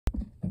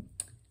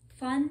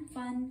Fun,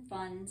 fun,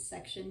 fun,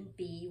 section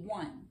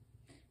B1.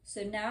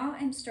 So now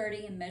I'm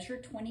starting in measure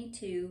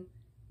 22,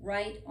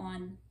 right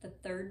on the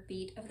third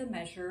beat of the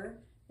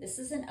measure. This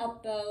is an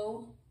up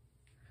bow.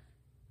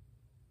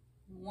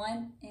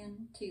 1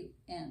 and 2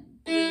 and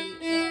 3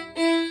 and 1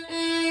 and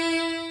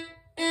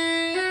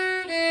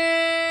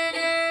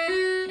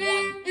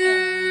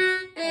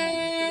 3, 4,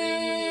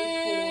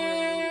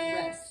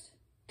 rest.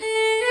 1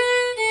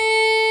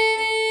 and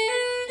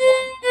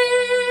 3,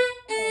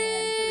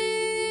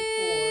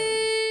 4.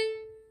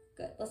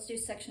 Good. Let's do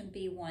section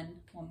B1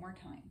 one more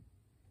time.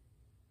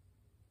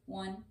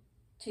 1,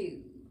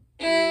 2,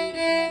 3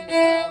 and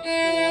up, 4.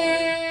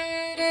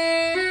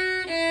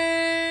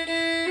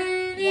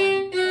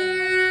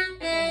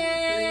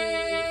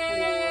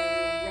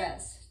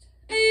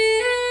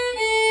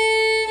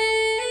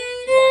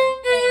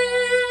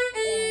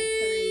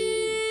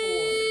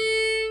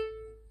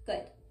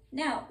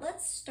 Now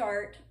let's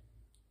start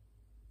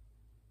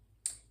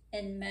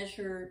in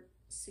measure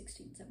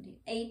 16, 17,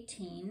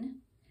 18.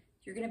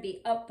 You're going to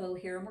be up bow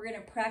here, and we're going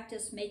to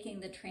practice making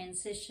the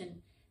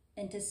transition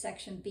into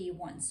section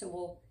B1. So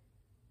we'll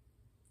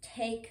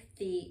take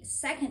the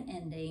second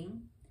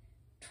ending,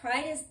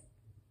 try to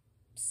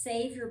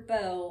save your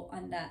bow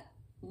on that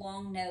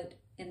long note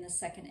in the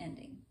second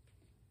ending.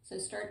 So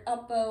start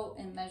up bow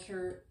in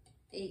measure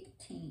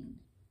 18.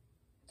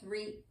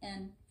 3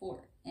 and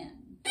 4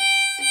 and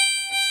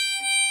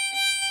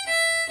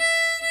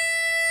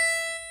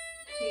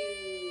 2,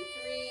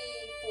 3,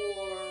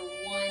 4,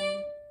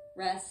 1,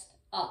 rest,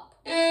 up.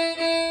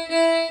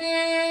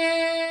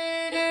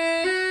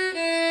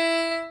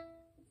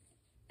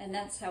 And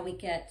that's how we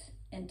get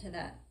into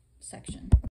that section.